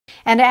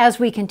And as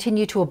we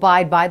continue to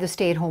abide by the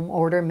stay-at-home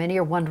order, many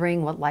are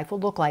wondering what life will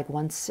look like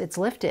once it's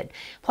lifted.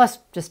 Plus,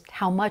 just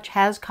how much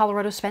has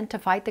Colorado spent to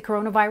fight the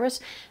coronavirus?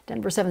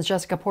 Denver 7's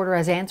Jessica Porter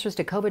has answers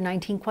to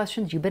COVID-19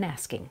 questions you've been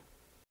asking.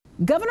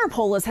 Governor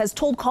Polis has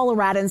told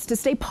Coloradans to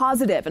stay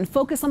positive and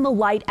focus on the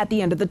light at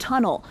the end of the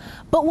tunnel.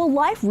 But will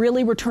life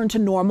really return to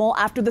normal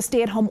after the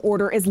stay-at-home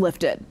order is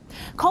lifted?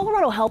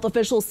 Colorado health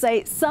officials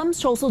say some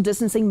social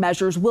distancing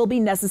measures will be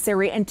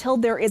necessary until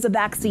there is a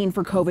vaccine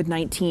for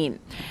COVID-19.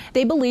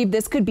 They believe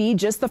this could be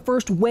just the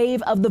first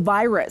wave of the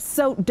virus,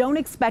 so don't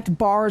expect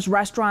bars,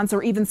 restaurants,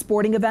 or even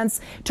sporting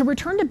events to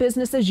return to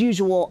business as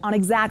usual on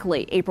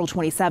exactly April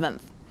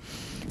 27th.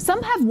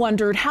 Some have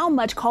wondered how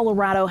much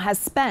Colorado has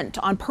spent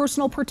on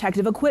personal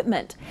protective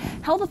equipment.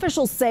 Health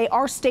officials say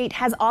our state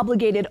has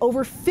obligated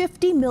over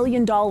 $50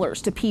 million to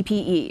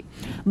PPE.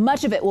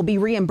 Much of it will be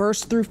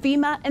reimbursed through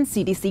FEMA and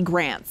CDC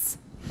grants.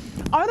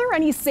 Are there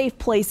any safe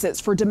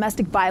places for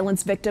domestic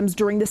violence victims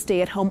during the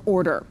stay-at-home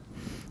order?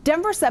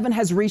 Denver 7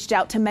 has reached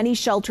out to many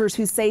shelters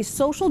who say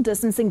social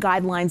distancing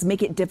guidelines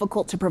make it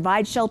difficult to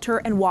provide shelter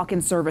and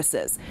walk-in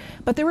services.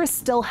 But there is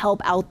still help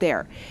out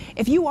there.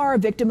 If you are a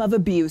victim of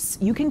abuse,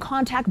 you can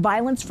contact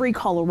Violence Free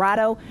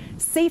Colorado,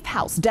 Safe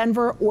House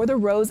Denver, or the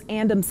Rose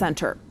Andom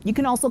Center. You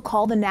can also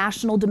call the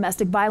National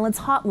Domestic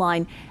Violence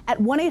Hotline at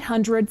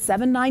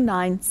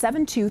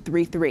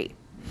 1-800-799-7233.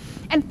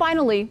 And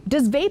finally,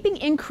 does vaping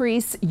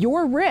increase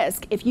your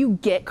risk if you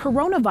get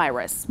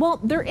coronavirus? Well,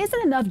 there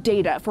isn't enough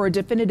data for a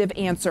definitive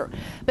answer,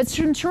 but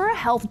Centura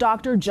Health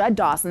Dr. Judd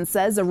Dawson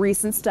says a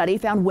recent study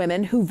found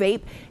women who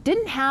vape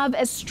didn't have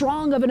as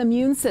strong of an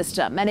immune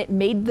system, and it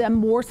made them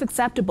more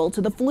susceptible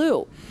to the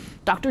flu.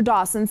 Dr.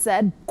 Dawson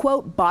said,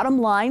 quote, bottom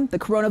line, the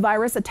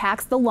coronavirus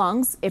attacks the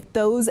lungs. If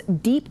those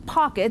deep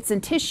pockets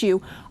in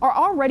tissue are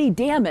already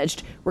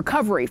damaged,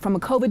 recovery from a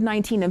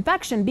COVID-19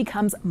 infection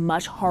becomes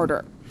much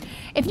harder.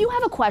 If you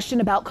have a question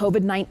about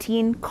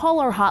COVID-19, call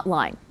our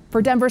hotline.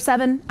 For Denver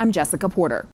 7, I'm Jessica Porter.